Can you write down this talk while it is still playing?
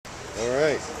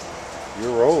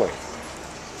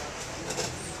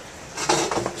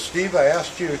Steve, I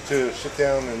asked you to sit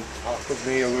down and talk with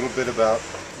me a little bit about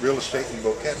real estate in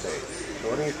Boquete. So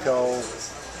why don't you tell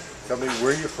me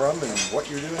where you're from and what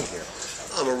you're doing here?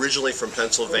 I'm originally from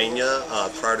Pennsylvania.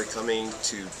 Prior to coming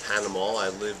to Panama, I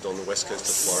lived on the west coast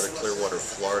of Florida, Clearwater,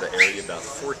 Florida area about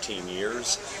 14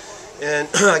 years. And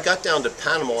I got down to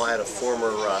Panama. I had a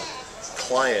former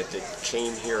client that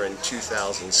came here in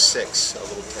 2006, a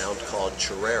little town called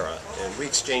Chirera, and we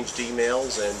exchanged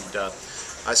emails, and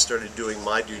I started doing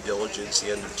my due diligence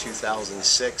the end of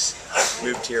 2006,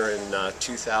 moved here in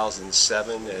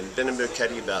 2007, and been in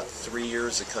Boquete about 3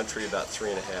 years, the country about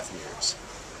 3.5 years.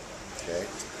 Okay,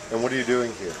 and what are you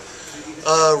doing here?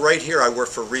 Right here I work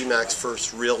for Remax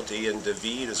First Realty, and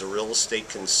Daivd is a real estate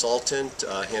consultant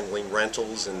handling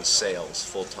rentals and sales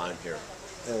full-time here.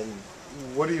 And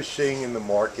what are you seeing in the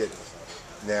market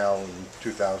now in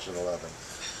 2011?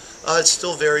 It's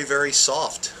still very, very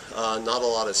soft. Not a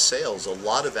lot of sales, a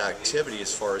lot of activity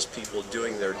as far as people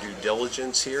doing their due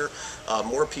diligence here.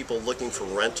 More people looking for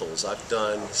rentals. I've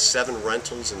done 7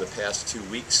 rentals in the past 2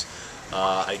 weeks.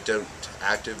 I don't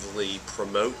actively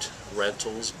promote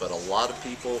rentals, but a lot of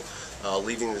people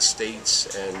leaving the States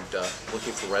and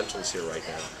looking for rentals here right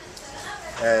now.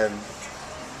 And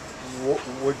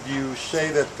would you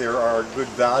say that there are good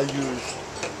values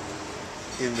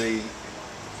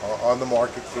on the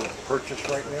market for purchase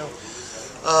right now?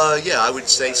 Yeah, I would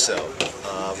say so.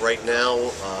 Right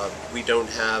now, we don't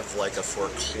have like a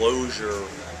foreclosure,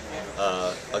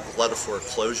 a glut of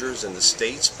foreclosures in the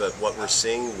States, but what we're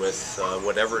seeing with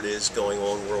whatever it is going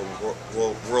on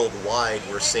worldwide,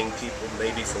 we're seeing people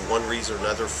maybe for one reason or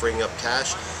another freeing up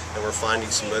cash, and we're finding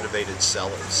some motivated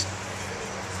sellers.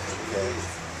 Okay.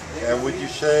 And would you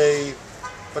say,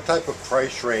 what type of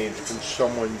price range can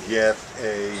someone get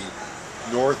a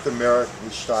North American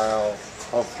style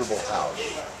comfortable house?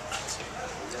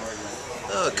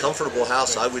 A comfortable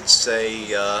house, I would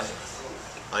say,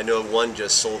 I know one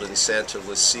just sold in Santa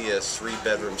Lucia, 3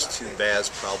 bedrooms, 2 baths,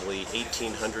 probably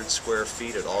 1,800 square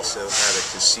feet. It also had a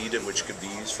casita which could be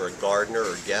used for a gardener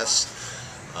or guests.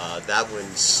 That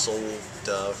one sold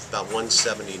about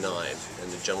 $179,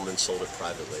 and the gentleman sold it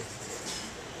privately.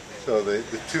 So the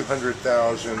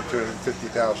 200,000,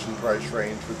 250,000 price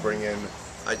range would bring in?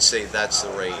 I'd say that's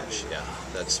the range, yeah.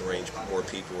 That's the range more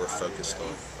people are focused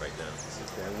on right now.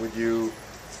 Okay. Would you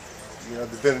know,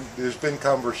 there's been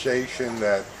conversation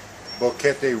that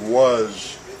Boquete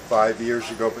was 5 years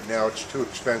ago, but now it's too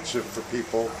expensive for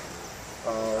people.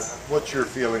 What's your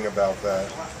feeling about that?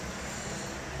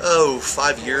 Oh,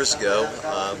 5 years ago,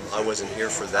 I wasn't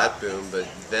here for that boom, but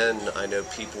then I know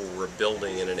people were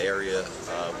building in an area,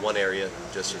 one area,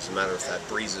 just as a matter of fact,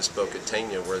 Breezes,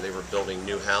 Boquete, where they were building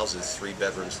new houses, 3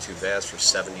 bedrooms, 2 baths for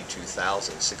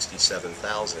 $72,000,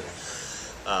 $67,000.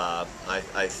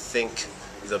 I think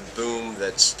the boom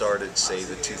that started, say,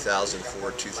 the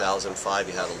 2004, 2005,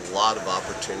 you had a lot of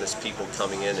opportunists, people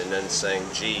coming in and then saying,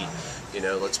 gee, you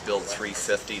know, let's build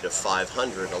 350 to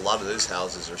 500. A lot of those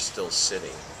houses are still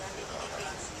sitting.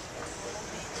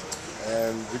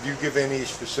 And would you give any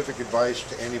specific advice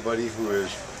to anybody who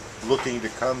is looking to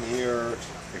come here,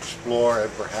 explore,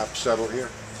 and perhaps settle here?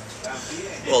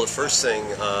 Well, the first thing,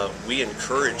 we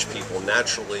encourage people.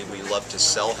 Naturally, we love to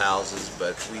sell houses,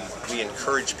 but we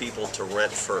encourage people to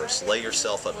rent first. Lay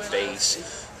yourself a base.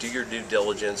 Do your due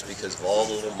diligence because of all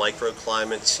the little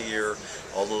microclimates here,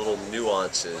 all the little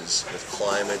nuances with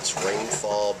climates,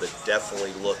 rainfall, but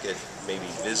definitely look at maybe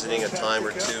visiting a time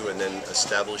or two and then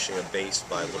establishing a base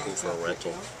by looking for a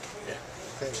rental.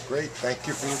 Okay, great. Thank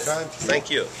you for your time, Steve. Thank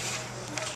you.